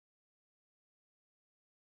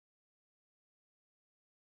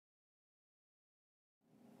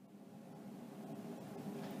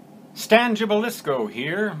Stan Gibilisco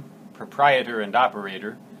here, proprietor and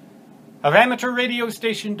operator of amateur radio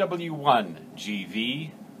station W1GV,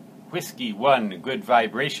 Whiskey 1 Good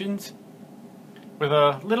Vibrations, with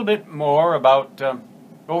a little bit more about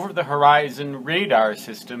over-the-horizon radar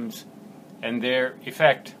systems and their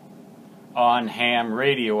effect on ham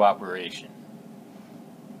radio operation.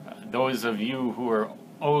 Those of you who are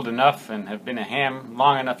old enough and have been a ham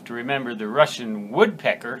long enough to remember the Russian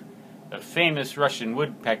woodpecker, the famous Russian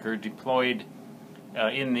woodpecker deployed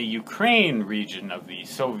in the Ukraine region of the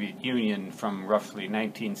Soviet Union from roughly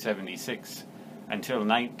 1976 until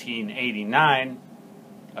 1989,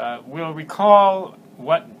 will recall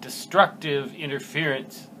what destructive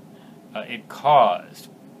interference it caused.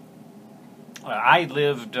 I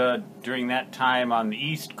lived during that time on the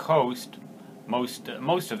East Coast, most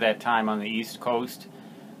of that time on the East Coast,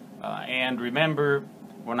 and remember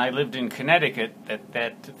when I lived in Connecticut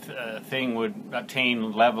that thing would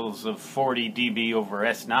attain levels of 40 dB over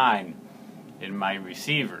S9 in my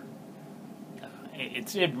receiver.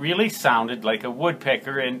 It really sounded like a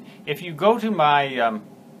woodpecker, and if you go to my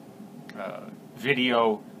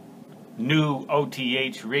video new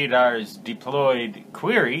OTH radars deployed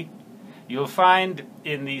query, you'll find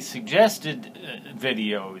in the suggested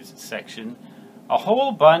videos section a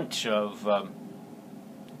whole bunch of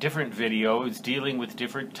different videos dealing with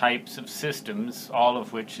different types of systems, all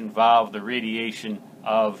of which involve the radiation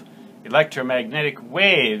of electromagnetic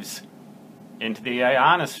waves into the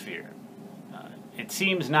ionosphere. It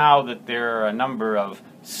seems now that there are a number of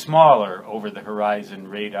smaller over-the-horizon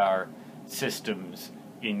radar systems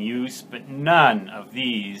in use, but none of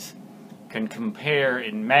these can compare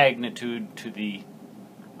in magnitude to the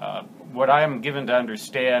what I am given to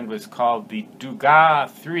understand was called the Duga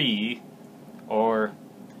 3, or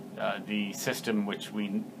the system which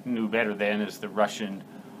we knew better then as the Russian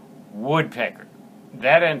woodpecker.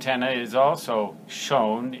 That antenna is also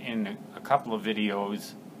shown in a couple of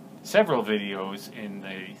videos, several videos in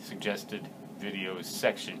the suggested videos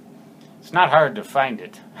section. It's not hard to find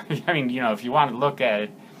it. I mean, you know, if you want to look at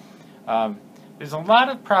it, there's a lot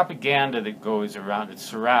of propaganda that goes around, that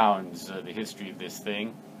surrounds the history of this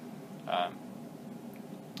thing.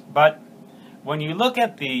 But when you look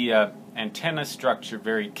at the antenna structure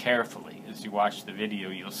very carefully as you watch the video,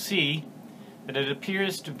 you'll see that it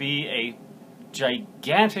appears to be a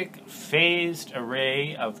gigantic phased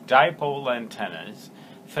array of dipole antennas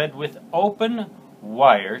fed with open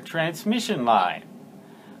wire transmission line.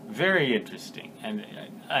 Very interesting. And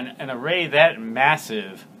an array that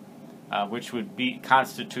massive, which would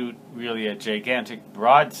constitute really a gigantic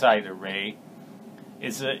broadside array,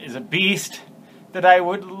 is a beast that I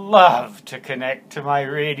would love to connect to my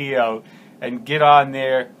radio and get on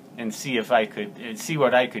there and see if I could see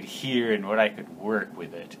what I could hear and what I could work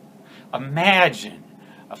with it. Imagine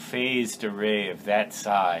a phased array of that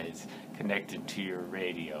size connected to your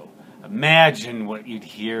radio. Imagine what you'd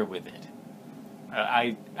hear with it.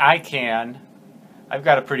 I can. I've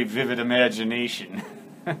got a pretty vivid imagination.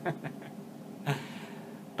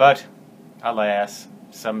 But, alas,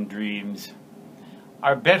 some dreams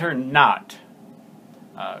are better not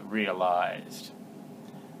realized.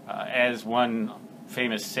 As one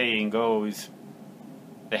famous saying goes,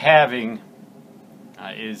 the having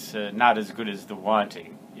is not as good as the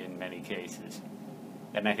wanting in many cases.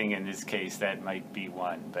 And I think in this case that might be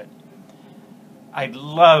one. But I'd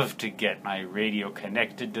love to get my radio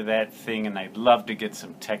connected to that thing, and I'd love to get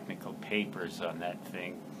some technical papers on that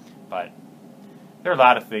thing. But there are a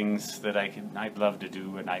lot of things that I'd love to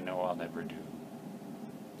do, and I know I'll never do.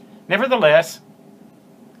 Nevertheless,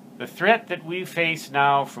 the threat that we face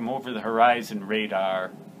now from over-the-horizon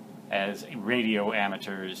radar as radio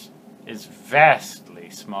amateurs is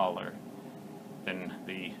vastly smaller than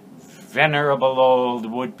the venerable old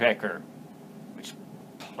woodpecker, which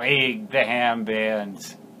plagued the ham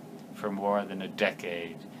bands for more than a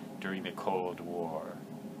decade during the Cold War.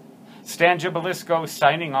 Stan Gibilisco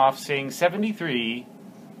signing off, saying 73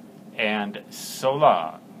 and so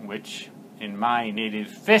long, which in my native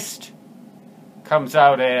fist comes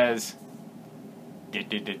out as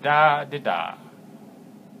da-da-da-da-da-da.